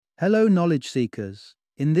Hello, knowledge seekers.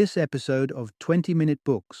 In this episode of 20-Minute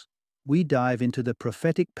Books, we dive into the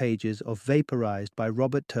prophetic pages of Vaporized by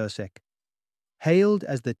Robert Tercek. Hailed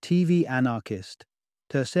as the TV anarchist,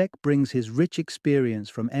 Tercek brings his rich experience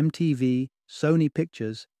from MTV, Sony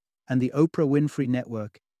Pictures, and the Oprah Winfrey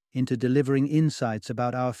Network into delivering insights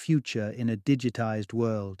about our future in a digitized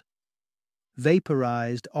world.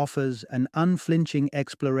 Vaporized offers an unflinching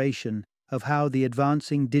exploration of how the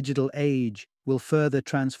advancing digital age will further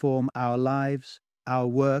transform our lives, our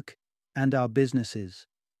work, and our businesses.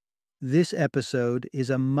 This episode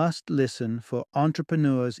is a must-listen for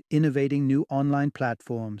entrepreneurs innovating new online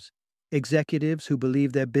platforms, executives who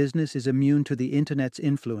believe their business is immune to the internet's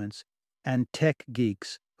influence, and tech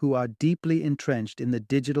geeks who are deeply entrenched in the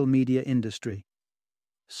digital media industry.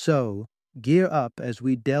 So, gear up as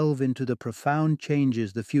we delve into the profound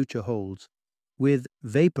changes the future holds, with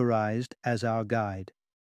Vaporized as our guide.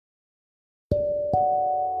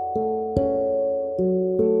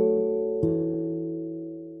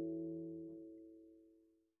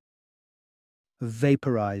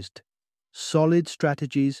 Vaporized. Solid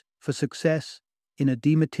strategies for success in a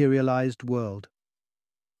dematerialized world.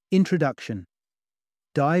 Introduction.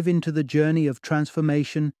 Dive into the journey of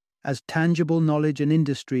transformation as tangible knowledge and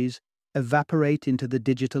industries evaporate into the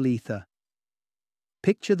digital ether.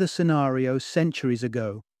 Picture the scenario centuries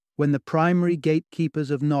ago, when the primary gatekeepers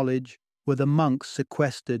of knowledge were the monks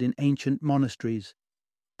sequestered in ancient monasteries.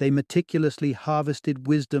 They meticulously harvested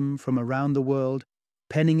wisdom from around the world,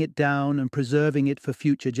 penning it down and preserving it for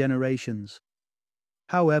future generations.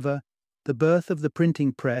 However, the birth of the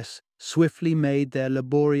printing press swiftly made their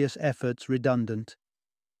laborious efforts redundant.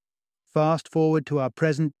 Fast forward to our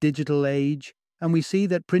present digital age, and we see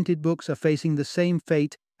that printed books are facing the same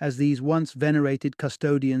fate as these once venerated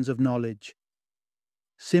custodians of knowledge.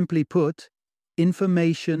 Simply put,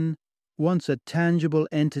 information, once a tangible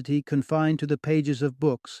entity confined to the pages of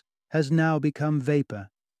books, has now become vapor.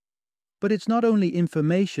 But it's not only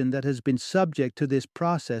information that has been subject to this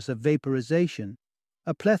process of vaporization.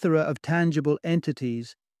 A plethora of tangible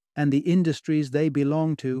entities and the industries they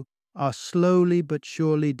belong to are slowly but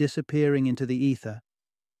surely disappearing into the ether.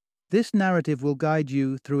 This narrative will guide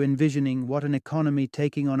you through envisioning what an economy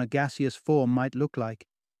taking on a gaseous form might look like.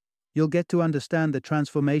 You'll get to understand the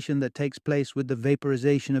transformation that takes place with the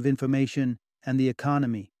vaporization of information and the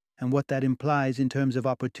economy, and what that implies in terms of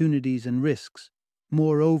opportunities and risks.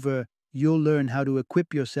 Moreover, you'll learn how to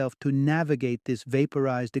equip yourself to navigate this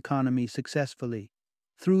vaporized economy successfully.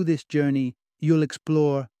 Through this journey, you'll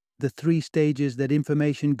explore the 3 stages that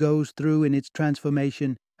information goes through in its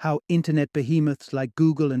transformation, how internet behemoths like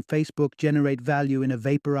Google and Facebook generate value in a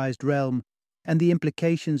vaporized realm, and the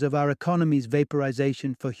implications of our economy's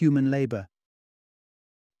vaporization for human labor.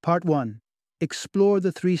 Part 1. Explore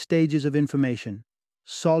the 3 stages of information: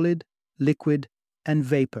 solid, liquid, and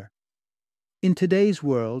vapor. In today's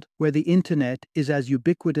world, where the internet is as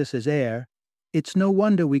ubiquitous as air, it's no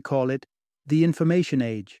wonder we call it the information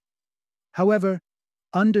age. However,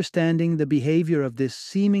 understanding the behavior of this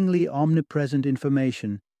seemingly omnipresent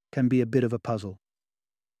information can be a bit of a puzzle.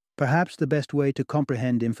 Perhaps the best way to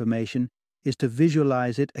comprehend information is to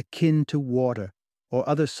visualize it akin to water or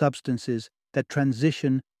other substances that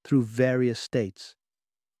transition through various states.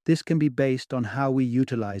 This can be based on how we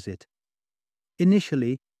utilize it.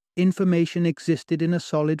 Initially, information existed in a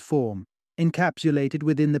solid form, encapsulated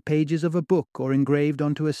within the pages of a book or engraved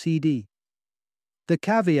onto a CD. The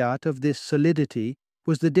caveat of this solidity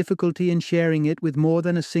was the difficulty in sharing it with more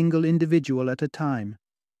than a single individual at a time.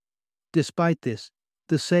 Despite this,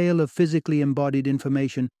 the sale of physically embodied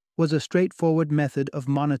information was a straightforward method of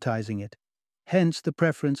monetizing it, hence the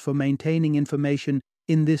preference for maintaining information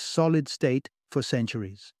in this solid state for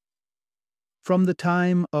centuries. From the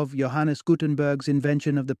time of Johannes Gutenberg's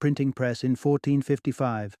invention of the printing press in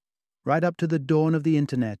 1455, right up to the dawn of the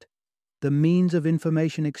Internet, the means of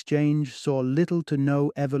information exchange saw little to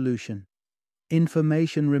no evolution.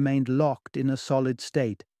 Information remained locked in a solid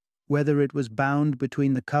state, whether it was bound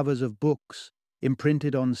between the covers of books,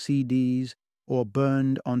 imprinted on CDs, or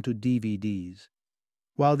burned onto DVDs.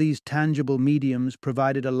 While these tangible mediums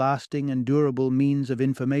provided a lasting and durable means of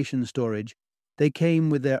information storage, they came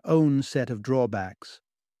with their own set of drawbacks.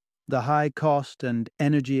 The high cost and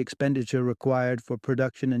energy expenditure required for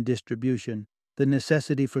production and distribution, the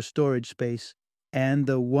necessity for storage space, and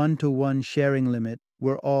the one-to-one sharing limit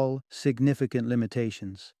were all significant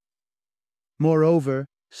limitations. Moreover,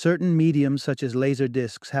 certain mediums such as laser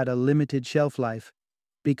discs had a limited shelf life,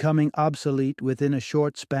 becoming obsolete within a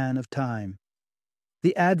short span of time.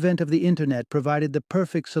 The advent of the Internet provided the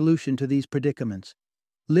perfect solution to these predicaments,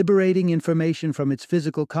 liberating information from its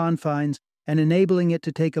physical confines and enabling it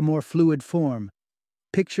to take a more fluid form.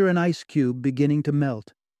 Picture an ice cube beginning to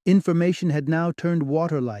melt. Information had now turned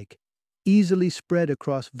water-like, easily spread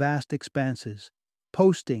across vast expanses.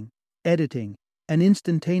 Posting, editing, and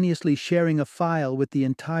instantaneously sharing a file with the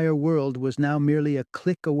entire world was now merely a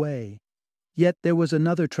click away. Yet there was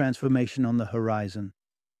another transformation on the horizon.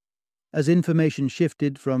 As information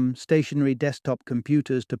shifted from stationary desktop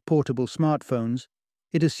computers to portable smartphones,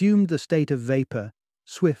 it assumed the state of vapor,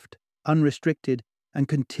 swift, unrestricted, and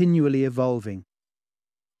continually evolving.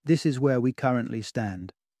 This is where we currently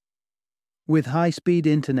stand. With high-speed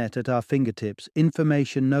internet at our fingertips,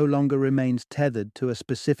 information no longer remains tethered to a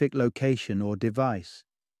specific location or device.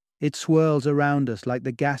 It swirls around us like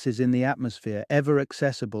the gases in the atmosphere, ever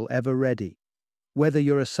accessible, ever ready. Whether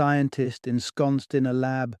you're a scientist ensconced in a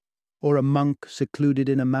lab or a monk secluded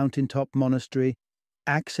in a mountaintop monastery,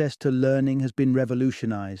 access to learning has been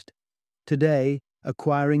revolutionized. Today,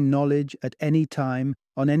 acquiring knowledge at any time,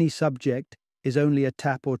 on any subject, is only a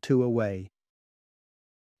tap or two away.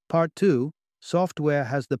 Part 2. Software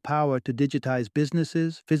has the power to digitize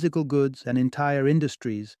businesses, physical goods, and entire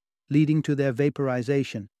industries, leading to their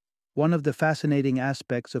vaporization. One of the fascinating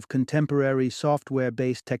aspects of contemporary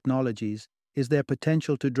software-based technologies is their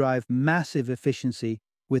potential to drive massive efficiency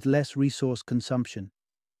with less resource consumption.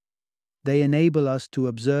 They enable us to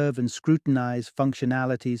observe and scrutinize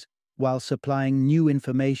functionalities while supplying new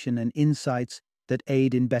information and insights that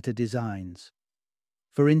aid in better designs.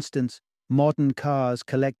 For instance, modern cars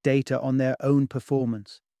collect data on their own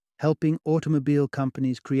performance, helping automobile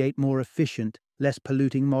companies create more efficient, less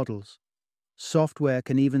polluting models. Software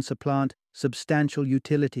can even supplant substantial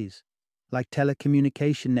utilities, like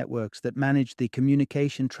telecommunication networks that manage the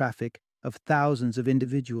communication traffic of thousands of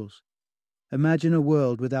individuals. Imagine a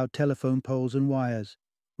world without telephone poles and wires,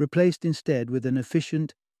 replaced instead with an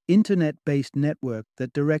efficient, internet-based network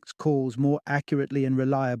that directs calls more accurately and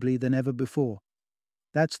reliably than ever before.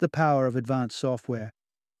 That's the power of advanced software.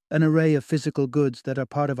 An array of physical goods that are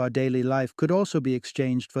part of our daily life could also be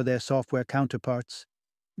exchanged for their software counterparts.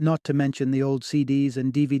 Not to mention the old CDs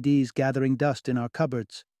and DVDs gathering dust in our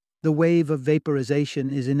cupboards. The wave of vaporization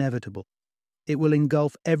is inevitable. It will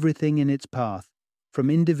engulf everything in its path, from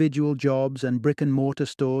individual jobs and brick-and-mortar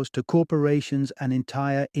stores to corporations and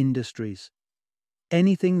entire industries.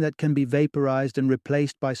 Anything that can be vaporized and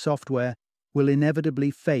replaced by software will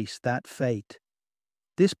inevitably face that fate.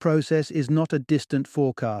 This process is not a distant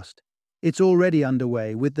forecast. It's already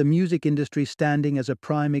underway, with the music industry standing as a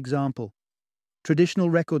prime example. Traditional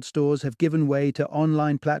record stores have given way to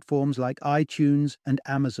online platforms like iTunes and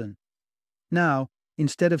Amazon. Now,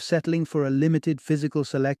 instead of settling for a limited physical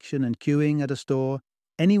selection and queuing at a store,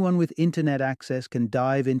 anyone with internet access can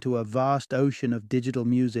dive into a vast ocean of digital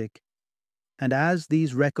music. And as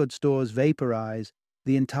these record stores vaporize,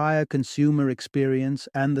 the entire consumer experience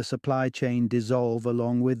and the supply chain dissolve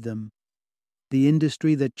along with them. The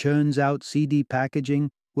industry that churns out CD packaging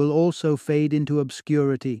will also fade into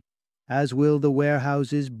obscurity, as will the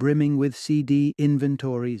warehouses brimming with CD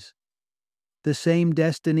inventories. The same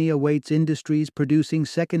destiny awaits industries producing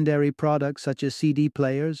secondary products such as CD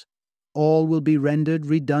players. All will be rendered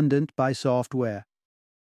redundant by software.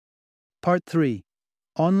 Part 3.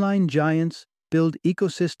 Online giants build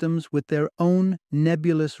ecosystems with their own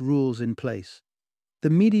nebulous rules in place. The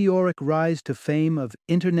meteoric rise to fame of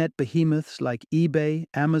internet behemoths like eBay,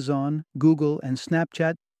 Amazon, Google, and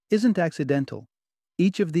Snapchat isn't accidental.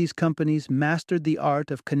 Each of these companies mastered the art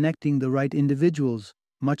of connecting the right individuals,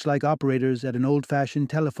 much like operators at an old-fashioned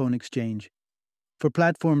telephone exchange. For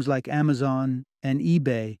platforms like Amazon and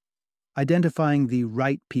eBay, identifying the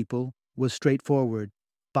right people was straightforward: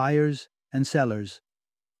 buyers and sellers.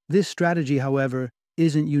 This strategy, however,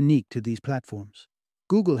 isn't unique to these platforms.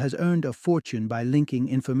 Google has earned a fortune by linking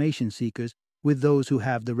information seekers with those who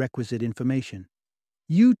have the requisite information.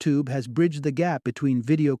 YouTube has bridged the gap between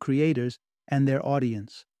video creators and their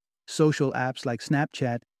audience. Social apps like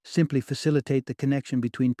Snapchat simply facilitate the connection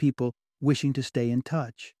between people wishing to stay in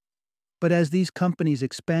touch. But as these companies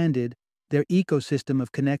expanded, their ecosystem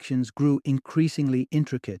of connections grew increasingly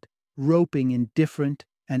intricate, roping in different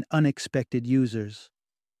and unexpected users.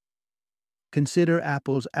 Consider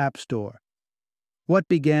Apple's App Store. What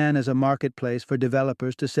began as a marketplace for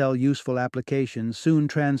developers to sell useful applications soon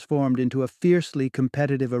transformed into a fiercely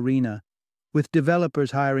competitive arena, with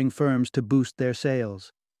developers hiring firms to boost their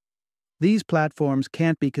sales. These platforms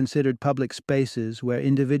can't be considered public spaces where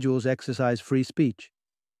individuals exercise free speech.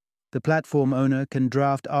 The platform owner can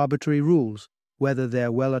draft arbitrary rules, whether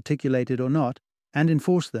they're well articulated or not, and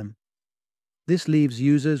enforce them. This leaves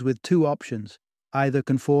users with two options: either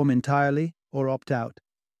conform entirely or opt out.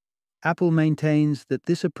 Apple maintains that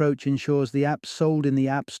this approach ensures the apps sold in the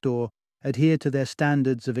App Store adhere to their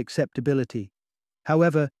standards of acceptability.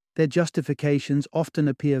 However, their justifications often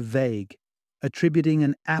appear vague, attributing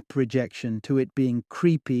an app rejection to it being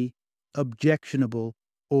creepy, objectionable,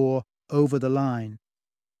 or over the line.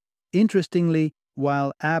 Interestingly,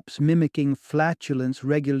 while apps mimicking flatulence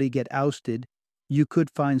regularly get ousted, you could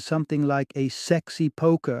find something like a sexy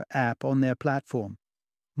poker app on their platform.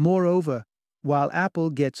 Moreover, while Apple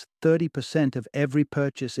gets 30% of every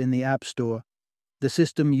purchase in the App Store, the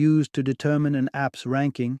system used to determine an app's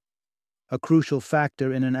ranking, a crucial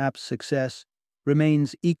factor in an app's success,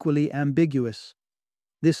 remains equally ambiguous.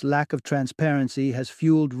 This lack of transparency has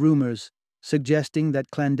fueled rumors suggesting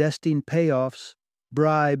that clandestine payoffs,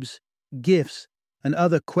 bribes, gifts, and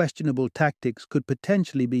other questionable tactics could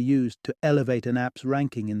potentially be used to elevate an app's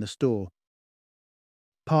ranking in the store.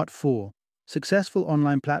 Part 4. Successful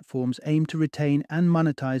online platforms aim to retain and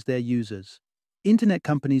monetize their users. Internet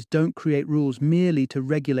companies don't create rules merely to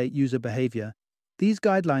regulate user behavior. These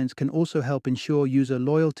guidelines can also help ensure user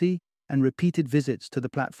loyalty and repeated visits to the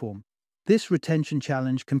platform. This retention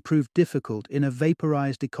challenge can prove difficult in a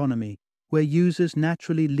vaporized economy where users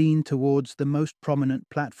naturally lean towards the most prominent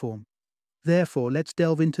platform. Therefore, let's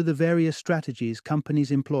delve into the various strategies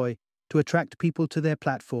companies employ to attract people to their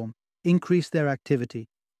platform, increase their activity,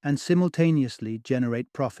 and simultaneously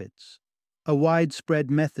generate profits. A widespread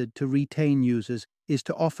method to retain users is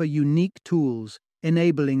to offer unique tools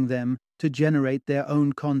enabling them to generate their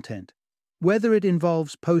own content. Whether it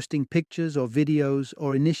involves posting pictures or videos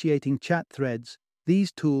or initiating chat threads,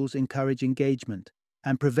 these tools encourage engagement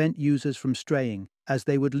and prevent users from straying, as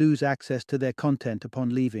they would lose access to their content upon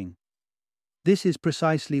leaving. This is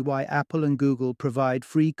precisely why Apple and Google provide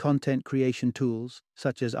free content creation tools,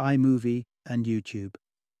 such as iMovie and YouTube.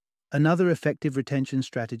 Another effective retention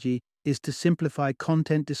strategy is to simplify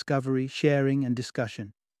content discovery, sharing, and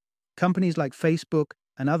discussion. Companies like Facebook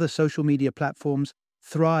and other social media platforms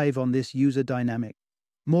thrive on this user dynamic.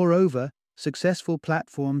 Moreover, successful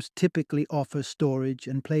platforms typically offer storage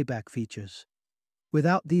and playback features.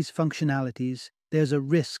 Without these functionalities, there's a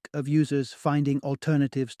risk of users finding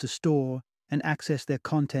alternatives to store and access their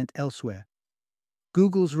content elsewhere.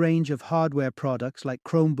 Google's range of hardware products like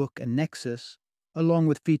Chromebook and Nexus, along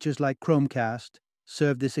with features like Chromecast,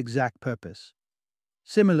 serve this exact purpose.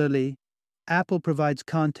 Similarly, Apple provides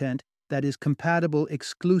content that is compatible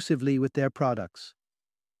exclusively with their products.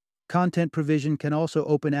 Content provision can also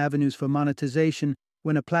open avenues for monetization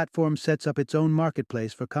when a platform sets up its own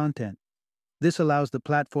marketplace for content. This allows the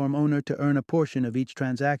platform owner to earn a portion of each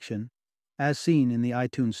transaction, as seen in the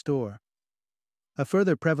iTunes Store. A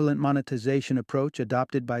further prevalent monetization approach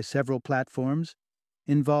adopted by several platforms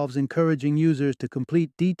involves encouraging users to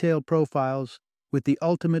complete detailed profiles with the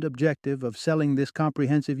ultimate objective of selling this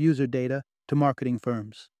comprehensive user data to marketing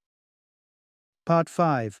firms. Part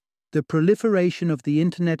 5. The proliferation of the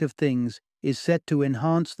Internet of Things is set to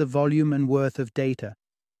enhance the volume and worth of data.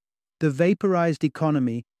 The vaporized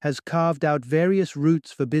economy has carved out various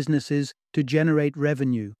routes for businesses to generate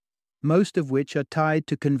revenue, most of which are tied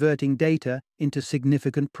to converting data into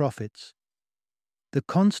significant profits. The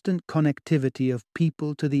constant connectivity of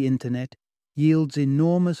people to the Internet yields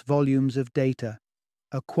enormous volumes of data,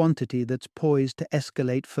 a quantity that's poised to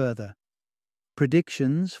escalate further.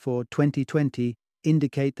 Predictions for 2020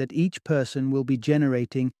 indicate that each person will be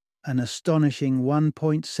generating an astonishing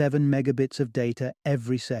 1.7 megabits of data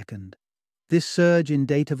every second. This surge in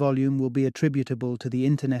data volume will be attributable to the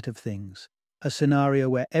Internet of Things, a scenario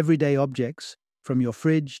where everyday objects, from your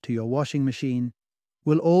fridge to your washing machine,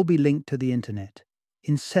 will all be linked to the Internet,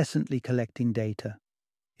 incessantly collecting data.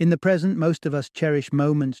 In the present, most of us cherish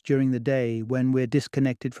moments during the day when we're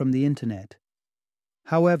disconnected from the Internet.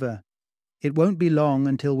 However, it won't be long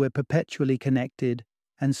until we're perpetually connected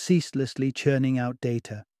and ceaselessly churning out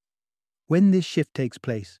data. When this shift takes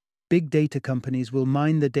place, big data companies will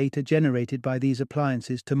mine the data generated by these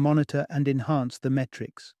appliances to monitor and enhance the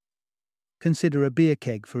metrics. Consider a beer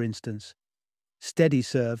keg, for instance.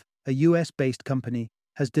 SteadyServe, a US-based company,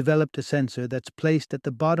 has developed a sensor that's placed at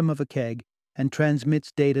the bottom of a keg and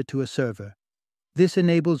transmits data to a server. This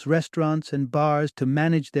enables restaurants and bars to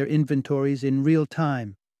manage their inventories in real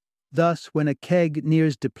time. Thus, when a keg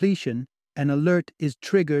nears depletion, an alert is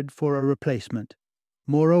triggered for a replacement.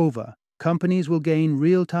 Moreover, companies will gain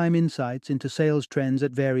real-time insights into sales trends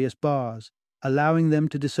at various bars, allowing them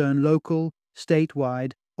to discern local,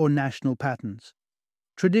 statewide, or national patterns.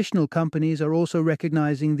 Traditional companies are also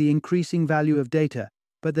recognizing the increasing value of data,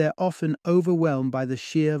 but they're often overwhelmed by the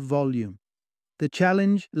sheer volume. The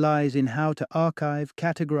challenge lies in how to archive,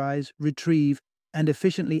 categorize, retrieve, and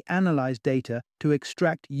efficiently analyze data to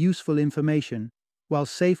extract useful information while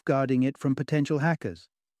safeguarding it from potential hackers.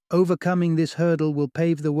 Overcoming this hurdle will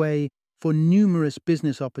pave the way for numerous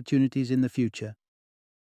business opportunities in the future.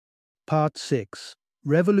 Part 6.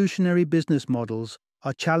 Revolutionary business models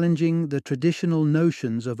are challenging the traditional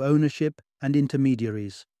notions of ownership and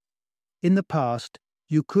intermediaries. In the past,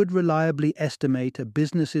 you could reliably estimate a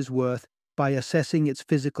business's worth by assessing its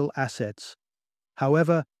physical assets.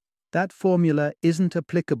 However, that formula isn't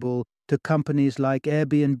applicable to companies like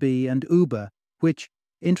Airbnb and Uber, which,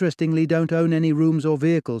 interestingly, don't own any rooms or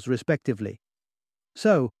vehicles, respectively.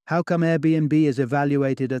 So, how come Airbnb is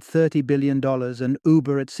evaluated at $30 billion and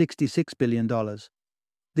Uber at $66 billion?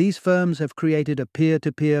 These firms have created a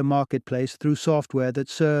peer-to-peer marketplace through software that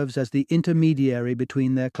serves as the intermediary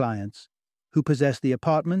between their clients, who possess the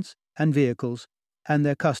apartments and vehicles, and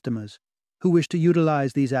their customers, who wish to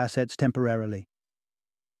utilize these assets temporarily.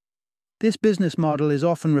 This business model is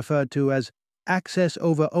often referred to as access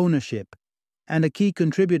over ownership, and a key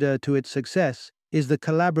contributor to its success is the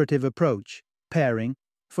collaborative approach, pairing,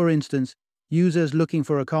 for instance, users looking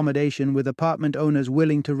for accommodation with apartment owners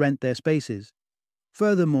willing to rent their spaces.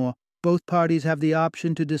 Furthermore, both parties have the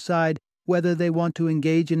option to decide whether they want to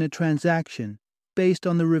engage in a transaction based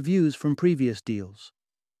on the reviews from previous deals.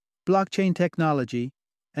 Blockchain technology,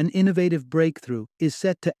 an innovative breakthrough, is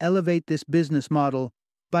set to elevate this business model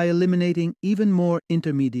by eliminating even more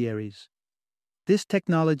intermediaries. This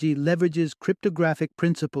technology leverages cryptographic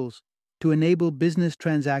principles to enable business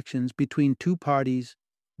transactions between two parties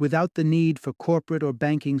without the need for corporate or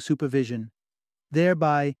banking supervision,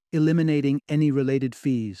 thereby eliminating any related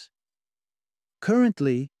fees.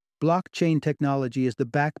 Currently, blockchain technology is the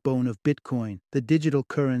backbone of Bitcoin, the digital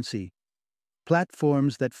currency.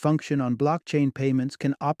 Platforms that function on blockchain payments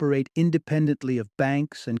can operate independently of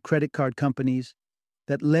banks and credit card companies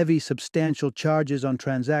that levy substantial charges on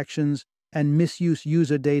transactions and misuse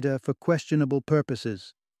user data for questionable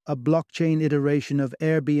purposes. A blockchain iteration of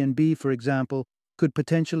Airbnb, for example, could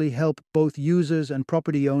potentially help both users and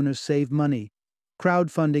property owners save money.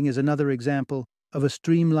 Crowdfunding is another example of a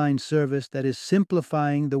streamlined service that is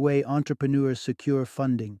simplifying the way entrepreneurs secure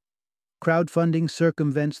funding. Crowdfunding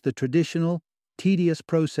circumvents the traditional, tedious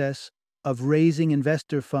process of raising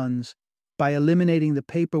investor funds by eliminating the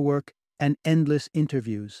paperwork and endless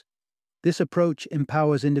interviews. This approach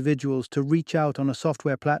empowers individuals to reach out on a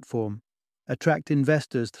software platform, attract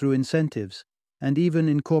investors through incentives, and even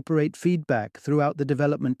incorporate feedback throughout the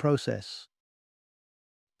development process.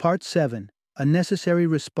 Part 7. A necessary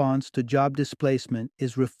response to job displacement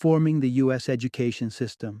is reforming the U.S. education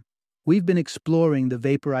system. We've been exploring the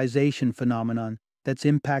vaporization phenomenon that's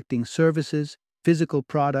impacting services, physical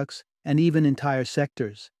products, and even entire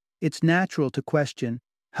sectors. It's natural to question,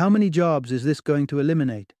 how many jobs is this going to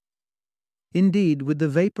eliminate? Indeed, with the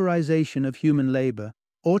vaporization of human labor,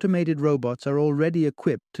 automated robots are already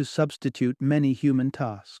equipped to substitute many human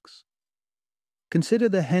tasks. Consider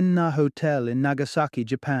the Henna Hotel in Nagasaki,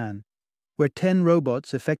 Japan, where 10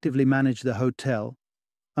 robots effectively manage the hotel,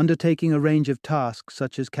 undertaking a range of tasks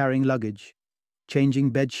such as carrying luggage,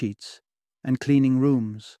 changing bedsheets, and cleaning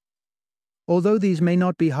rooms. Although these may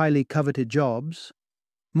not be highly coveted jobs,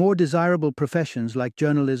 more desirable professions like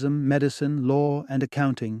journalism, medicine, law, and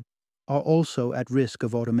accounting are also at risk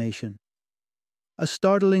of automation. A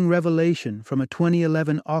startling revelation from a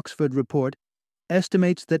 2011 Oxford report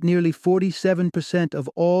estimates that nearly 47% of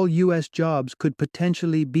all U.S. jobs could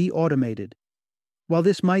potentially be automated. While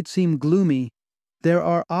this might seem gloomy, there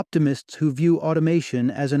are optimists who view automation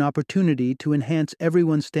as an opportunity to enhance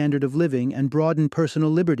everyone's standard of living and broaden personal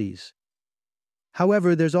liberties.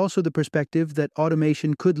 However, there's also the perspective that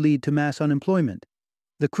automation could lead to mass unemployment.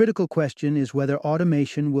 The critical question is whether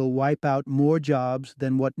automation will wipe out more jobs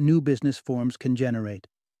than what new business forms can generate.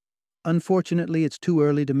 Unfortunately, it's too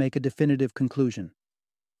early to make a definitive conclusion.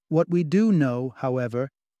 What we do know, however,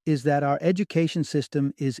 is that our education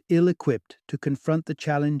system is ill-equipped to confront the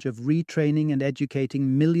challenge of retraining and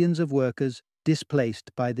educating millions of workers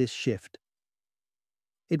displaced by this shift.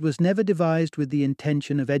 It was never devised with the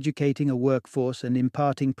intention of educating a workforce and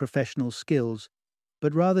imparting professional skills,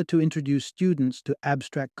 but rather to introduce students to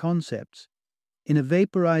abstract concepts. In a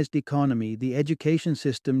vaporized economy, the education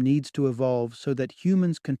system needs to evolve so that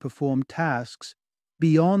humans can perform tasks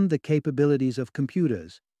beyond the capabilities of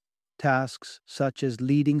computers, tasks such as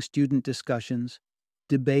leading student discussions,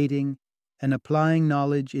 debating, and applying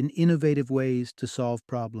knowledge in innovative ways to solve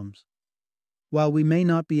problems. While we may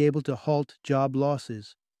not be able to halt job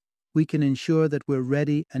losses, we can ensure that we're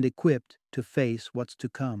ready and equipped to face what's to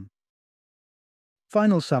come.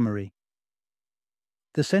 Final summary.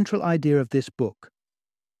 The central idea of this book.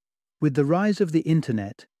 With the rise of the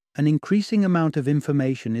internet, an increasing amount of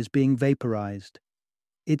information is being vaporized.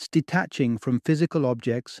 It's detaching from physical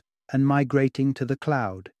objects and migrating to the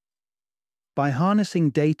cloud. By harnessing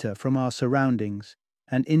data from our surroundings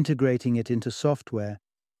and integrating it into software,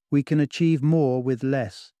 we can achieve more with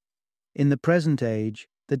less. In the present age,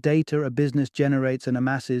 the data a business generates and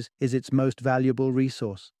amasses is its most valuable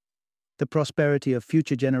resource. The prosperity of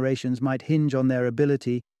future generations might hinge on their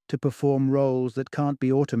ability to perform roles that can't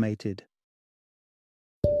be automated.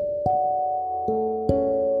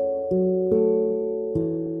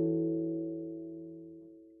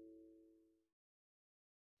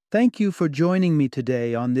 Thank you for joining me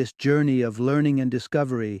today on this journey of learning and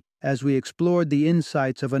discovery as we explored the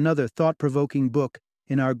insights of another thought-provoking book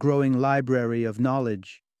in our growing library of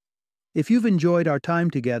knowledge. If you've enjoyed our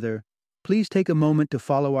time together, please take a moment to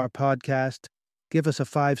follow our podcast, give us a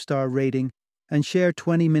 5-star rating, and share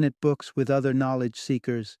 20-minute books with other knowledge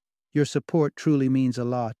seekers. Your support truly means a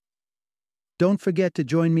lot. Don't forget to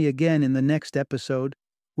join me again in the next episode,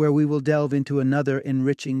 where we will delve into another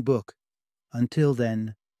enriching book. Until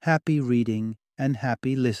then, happy reading and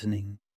happy listening.